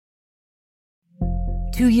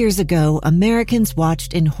2 years ago, Americans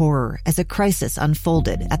watched in horror as a crisis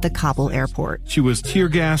unfolded at the Kabul airport. She was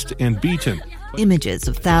tear-gassed and beaten. Images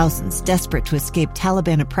of thousands desperate to escape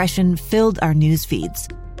Taliban oppression filled our news feeds.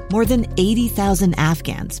 More than 80,000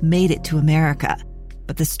 Afghans made it to America.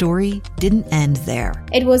 But the story didn't end there.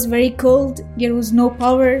 It was very cold. There was no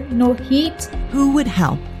power, no heat. Who would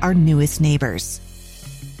help our newest neighbors?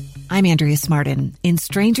 I'm Andrea Smartin. In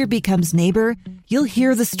Stranger Becomes Neighbor, you'll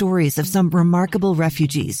hear the stories of some remarkable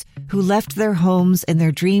refugees who left their homes and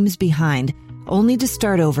their dreams behind, only to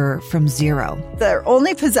start over from zero. Their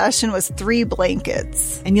only possession was 3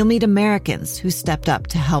 blankets. And you'll meet Americans who stepped up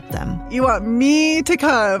to help them. You want me to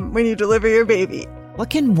come when you deliver your baby. What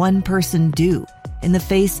can one person do in the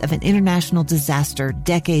face of an international disaster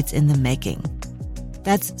decades in the making?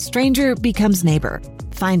 That's Stranger Becomes Neighbor.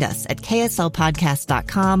 Find us at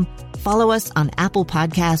kslpodcast.com. Follow us on Apple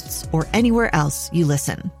Podcasts or anywhere else you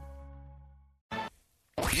listen.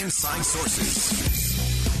 Inside Sources.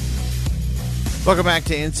 Welcome back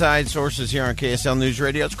to Inside Sources here on KSL News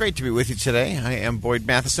Radio. It's great to be with you today. I am Boyd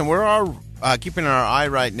Matheson. We're keeping our eye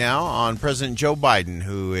right now on President Joe Biden,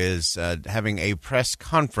 who is having a press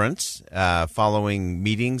conference following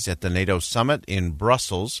meetings at the NATO summit in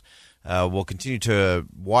Brussels. We'll continue to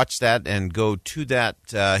watch that and go to that.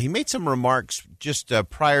 He made some remarks just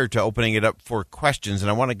prior to opening it up for questions, and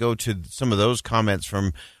I want to go to some of those comments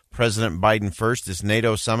from President Biden first. This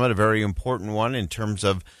NATO summit, a very important one in terms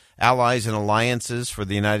of allies and alliances for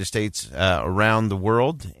the United States around the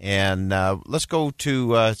world. And let's go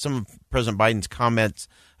to some of President Biden's comments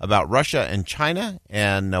about Russia and China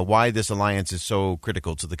and why this alliance is so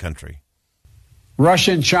critical to the country.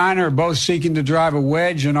 Russia and China are both seeking to drive a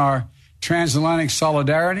wedge in our transatlantic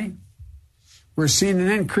solidarity. We're seeing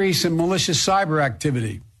an increase in malicious cyber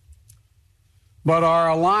activity. But our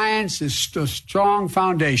alliance is a strong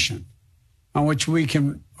foundation on which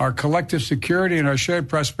our collective security and our shared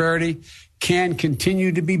prosperity can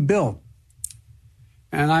continue to be built.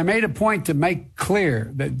 And I made a point to make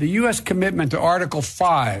clear that the U.S. commitment to Article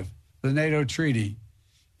 5 of the NATO treaty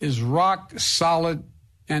is rock solid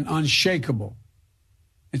and unshakable.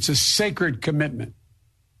 It's a sacred commitment.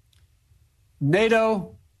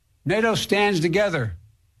 NATO stands together.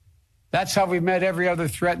 That's how we've met every other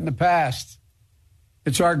threat in the past.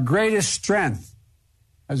 It's our greatest strength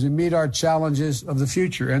as we meet our challenges of the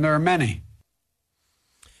future, and there are many.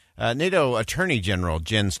 NATO Attorney General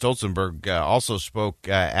Jen Stoltenberg also spoke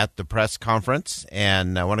at the press conference,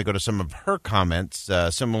 and I want to go to some of her comments,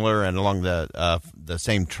 similar and along the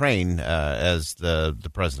same train as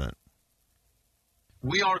the president.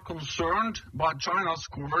 We are concerned by China's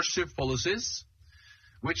coercive policies,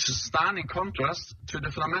 which stand in contrast to the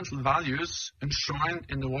fundamental values enshrined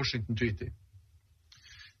in the Washington Treaty.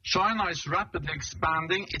 China is rapidly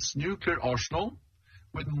expanding its nuclear arsenal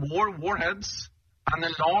with more warheads and a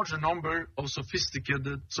larger number of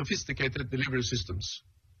sophisticated delivery systems.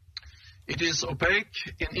 It is opaque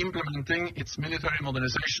in implementing its military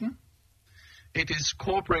modernization. It is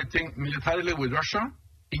cooperating militarily with Russia,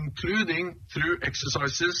 including through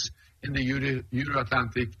exercises in the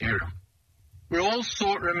Euro-Atlantic area. We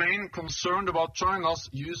also remain concerned about China's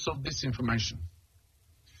use of disinformation.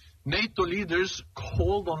 NATO leaders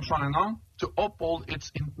called on China to uphold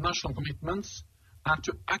its international commitments and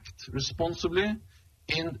to act responsibly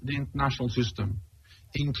in the international system,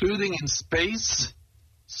 including in space,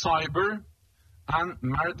 cyber, and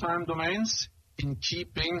maritime domains, in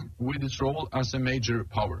keeping with its role as a major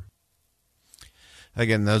power.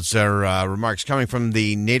 Again, those are remarks coming from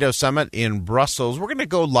the NATO summit in Brussels. We're going to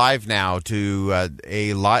go live now to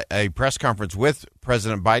a press conference with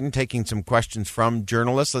President Biden, taking some questions from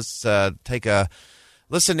journalists. Let's take a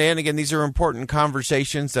listen in. Again, these are important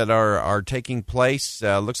conversations that are taking place.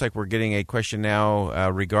 Looks like we're getting a question now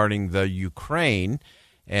regarding the Ukraine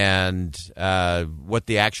and what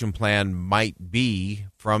the action plan might be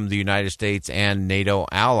from the United States and NATO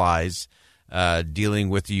allies dealing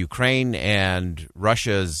with the Ukraine and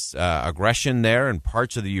Russia's aggression there in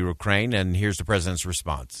parts of the Ukraine. And here's the president's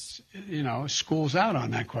response. You know, school's out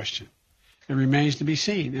on that question. It remains to be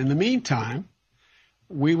seen. In the meantime,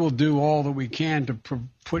 we will do all that we can to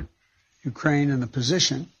put Ukraine in the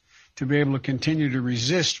position to be able to continue to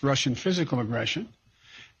resist Russian physical aggression.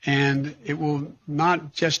 And it will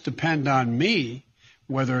not just depend on me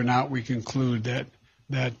whether or not we conclude that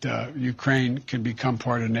Ukraine can become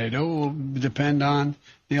part of NATO. It will depend on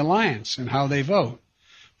the alliance and how they vote.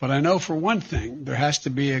 But I know for one thing, they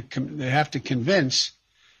have to convince,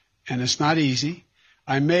 and it's not easy.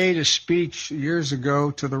 I made a speech years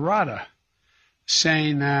ago to the Rada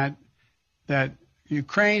saying that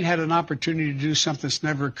Ukraine had an opportunity to do something that's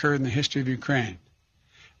never occurred in the history of Ukraine.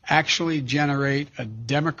 actually generate a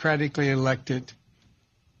democratically elected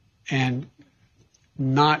and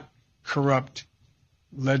not corrupt,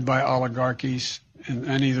 led by oligarchies in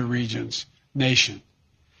any of the regions, nation.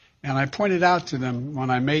 And I pointed out to them when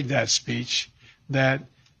I made that speech that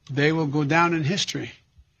they will go down in history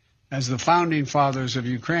as the founding fathers of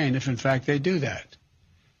Ukraine if, in fact, they do that.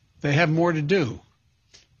 They have more to do.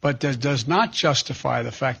 But that does not justify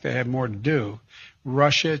the fact they have more to do.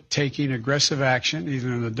 Russia taking aggressive action, either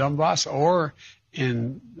in the Donbass or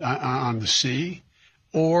on the sea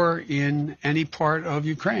or in any part of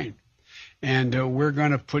Ukraine. And we're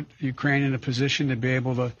going to put Ukraine in a position to be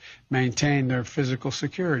able to maintain their physical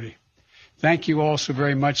security. Thank you all so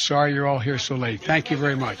very much. Sorry you're all here so late. Thank you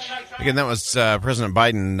very much. Again, that was President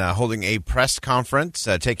Biden holding a press conference,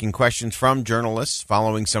 taking questions from journalists,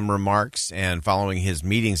 following some remarks, and following his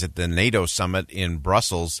meetings at the NATO summit in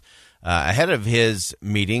Brussels. Ahead of his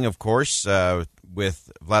meeting, of course,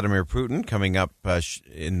 with Vladimir Putin coming up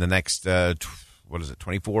in the next,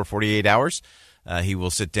 24, 48 hours. He will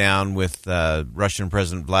sit down with Russian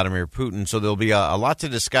President Vladimir Putin. So there'll be a lot to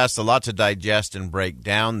discuss, a lot to digest and break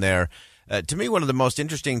down there. To me, one of the most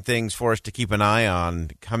interesting things for us to keep an eye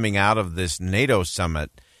on coming out of this NATO summit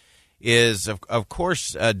is, of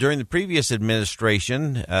course, during the previous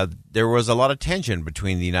administration, there was a lot of tension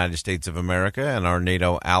between the United States of America and our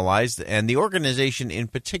NATO allies, and the organization in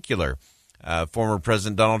particular. Former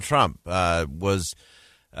President Donald Trump was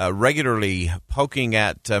regularly poking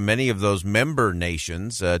at many of those member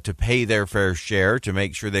nations to pay their fair share, to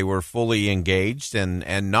make sure they were fully engaged,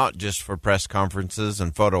 and not just for press conferences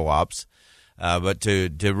and photo ops, but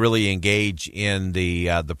to really engage in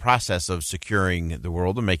the process of securing the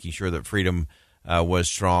world and making sure that freedom was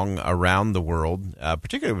strong around the world,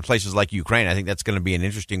 particularly with places like Ukraine. I think that's going to be an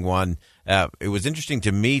interesting one. It was interesting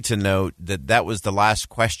to me to note that was the last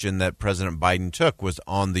question that President Biden took, was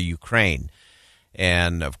on the Ukraine.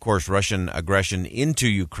 And, of course, Russian aggression into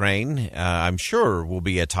Ukraine, I'm sure, will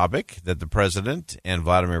be a topic that the president and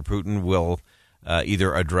Vladimir Putin will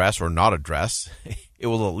either address or not address. It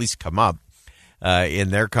will at least come up in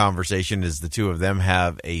their conversation as the two of them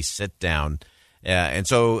have a sit-down. And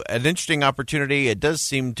so an interesting opportunity. It does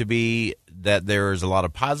seem to be that there is a lot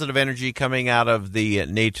of positive energy coming out of the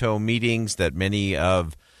NATO meetings, that many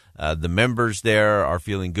of the members there are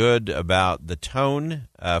feeling good about the tone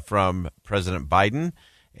from President Biden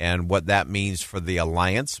and what that means for the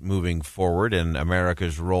alliance moving forward and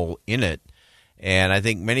America's role in it. And I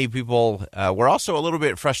think many people were also a little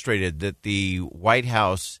bit frustrated that the White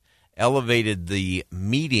House elevated the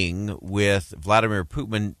meeting with Vladimir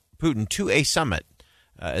Putin to a summit,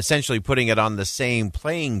 essentially putting it on the same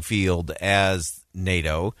playing field as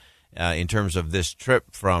NATO in terms of this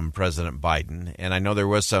trip from President Biden. And I know there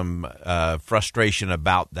was some frustration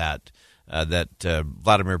about that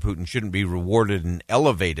Vladimir Putin shouldn't be rewarded and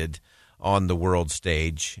elevated on the world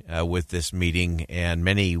stage with this meeting. And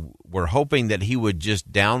many were hoping that he would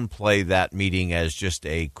just downplay that meeting as just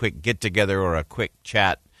a quick get-together or a quick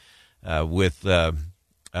chat with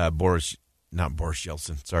Boris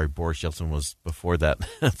Yeltsin. Sorry, Boris Yeltsin was before that.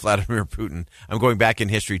 Vladimir Putin. I'm going back in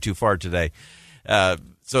history too far today.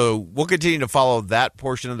 So we'll continue to follow that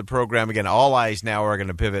portion of the program. Again, all eyes now are going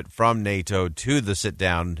to pivot from NATO to the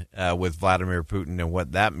sit-down with Vladimir Putin and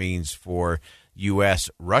what that means for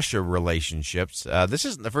U.S.-Russia relationships. This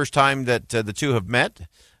isn't the first time that the two have met.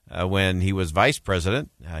 When he was vice president,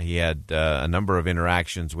 he had a number of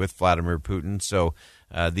interactions with Vladimir Putin. So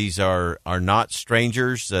these are not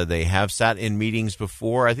strangers. They have sat in meetings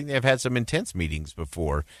before. I think they have had some intense meetings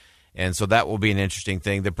before. And so that will be an interesting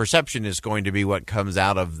thing. The perception is going to be what comes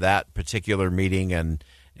out of that particular meeting, and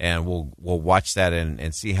we'll watch that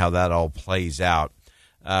and see how that all plays out.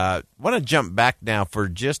 I want to jump back now for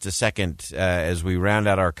just a second as we round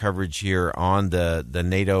out our coverage here on the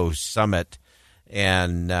NATO summit.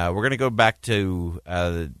 And we're going to go back to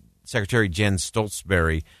Secretary Jens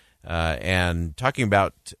Stoltenberg and talking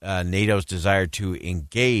about NATO's desire to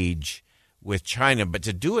engage with China, but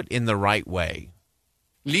to do it in the right way.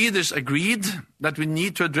 Leaders agreed that we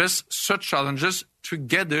need to address such challenges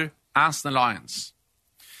together as an alliance,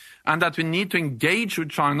 and that we need to engage with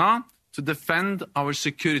China to defend our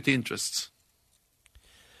security interests.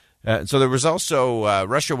 So there was also,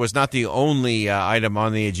 Russia was not the only item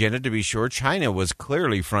on the agenda, to be sure. China was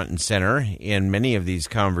clearly front and center in many of these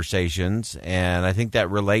conversations, and I think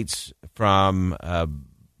that relates from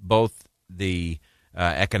both the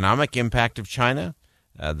economic impact of China,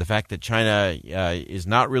 the fact that China is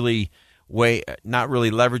not really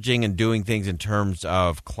leveraging and doing things in terms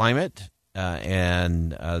of climate,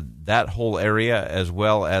 and that whole area, as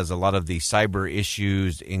well as a lot of the cyber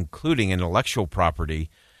issues, including intellectual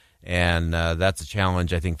property, And that's a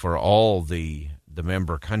challenge, I think, for all the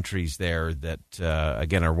member countries there that,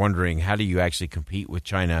 again, are wondering, how do you actually compete with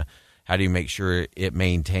China? How do you make sure it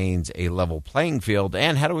maintains a level playing field?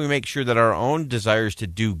 And how do we make sure that our own desires to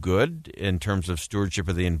do good in terms of stewardship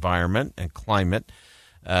of the environment and climate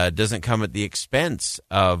doesn't come at the expense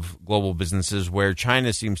of global businesses, where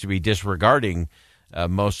China seems to be disregarding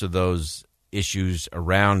most of those issues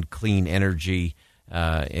around clean energy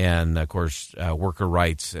and, of course, worker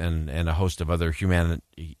rights and a host of other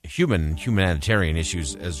humanitarian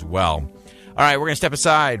issues as well. All right, we're going to step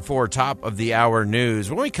aside for top of the hour news.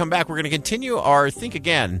 When we come back, we're going to continue our Think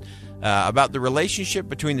Again about the relationship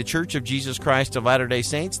between the Church of Jesus Christ of Latter-day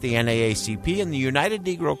Saints, the NAACP, and the United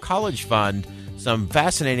Negro College Fund. Some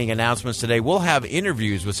fascinating announcements today. We'll have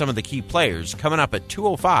interviews with some of the key players coming up at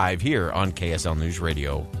 2:05 here on KSL News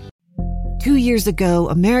Radio. 2 years ago,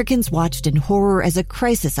 Americans watched in horror as a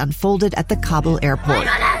crisis unfolded at the Kabul airport.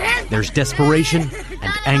 There's desperation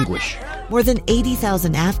and anguish. More than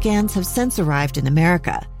 80,000 Afghans have since arrived in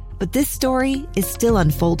America, but this story is still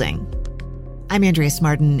unfolding. I'm Andrea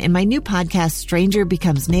Smartin. In my new podcast, Stranger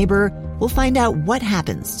Becomes Neighbor, we'll find out what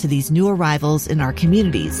happens to these new arrivals in our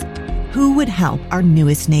communities. Who would help our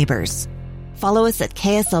newest neighbors? Follow us at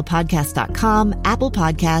kslpodcast.com, Apple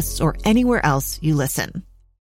Podcasts, or anywhere else you listen.